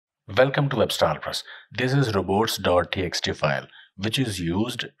Welcome to WebStarPress. This is robots.txt file, which is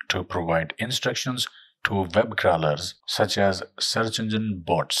used to provide instructions to web crawlers such as search engine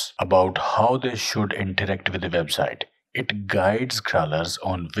bots about how they should interact with the website. It guides crawlers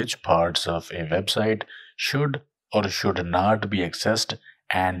on which parts of a website should or should not be accessed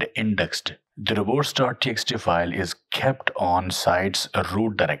and indexed. The robots.txt file is kept on site's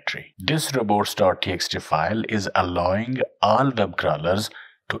root directory. This robots.txt file is allowing all web crawlers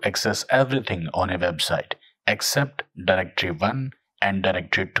to access everything on a website except directory 1 and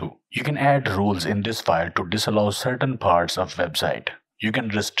directory 2. You can add rules in this file to disallow certain parts of website. You can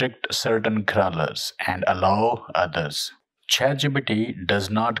restrict certain crawlers and allow others. ChatGPT does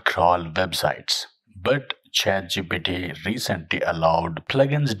not crawl websites, but ChatGPT recently allowed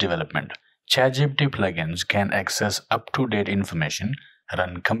plugins development. ChatGPT plugins can access up-to-date information,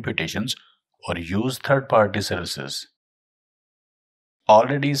 run computations, or use third-party services.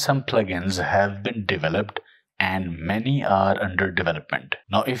 Already some plugins have been developed and many are under development.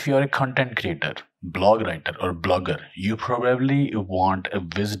 Now, if you are a content creator, blog writer, or blogger, you probably want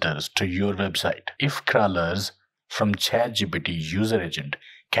visitors to your website. If crawlers from ChatGPT user agent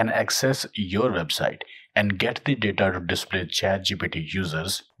can access your website and get the data to display ChatGPT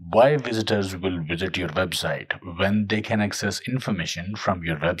users, why visitors will visit your website when they can access information from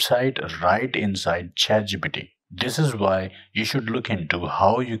your website right inside ChatGPT? This is why you should look into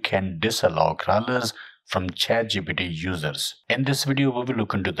how you can disallow crawlers from ChatGPT users. In this video, we will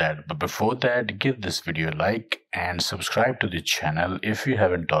look into that. But before that, give this video a like and subscribe to the channel if you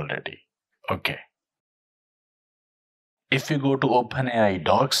haven't already. Okay. If you go to OpenAI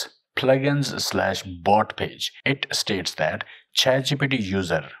docs, plugins/bot page, it states that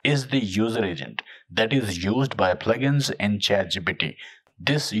ChatGPT-User is the user agent that is used by plugins in ChatGPT.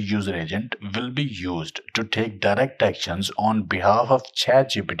 This user agent will be used to take direct actions on behalf of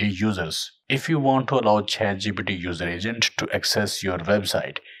ChatGPT users. If you want to allow ChatGPT user agent to access your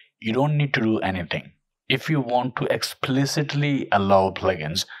website, you don't need to do anything. If you want to explicitly allow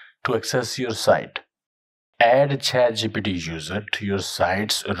plugins to access your site, add ChatGPT user to your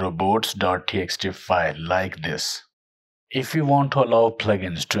site's robots.txt file like this. If you want to allow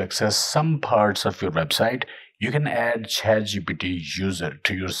plugins to access some parts of your website, you can add ChatGPT user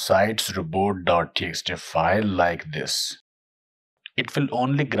to your site's robot.txt file like this. It will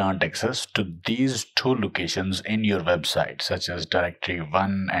only grant access to these two locations in your website, such as directory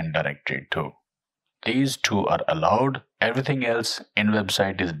 1 and directory 2. These two are allowed. Everything else in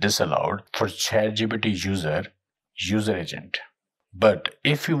website is disallowed for ChatGPT user agent. But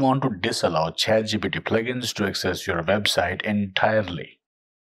if you want to disallow ChatGPT plugins to access your website entirely,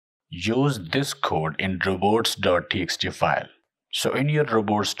 use this code in robots.txt file. So in your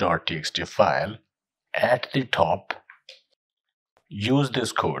robots.txt file, at the top, use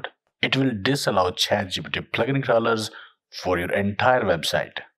this code. It will disallow ChatGPT plugin crawlers for your entire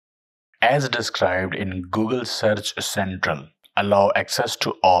website. As described in Google Search Central, allow access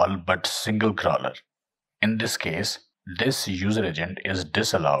to all but single crawler. In this case, this user agent is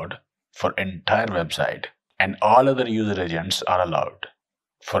disallowed for entire website and all other user agents are allowed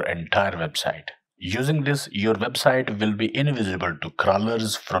for entire website. Using this, your website will be invisible to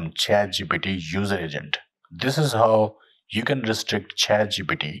crawlers from ChatGPT user agent. This is how you can restrict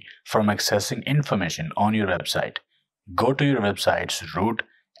ChatGPT from accessing information on your website. Go to your website's root,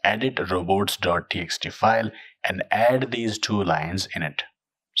 edit robots.txt file and add these two lines in it.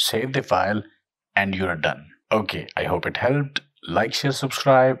 Save the file and you're done. Okay, I hope it helped. Like, share,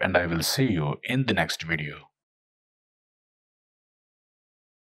 subscribe, and I will see you in the next video.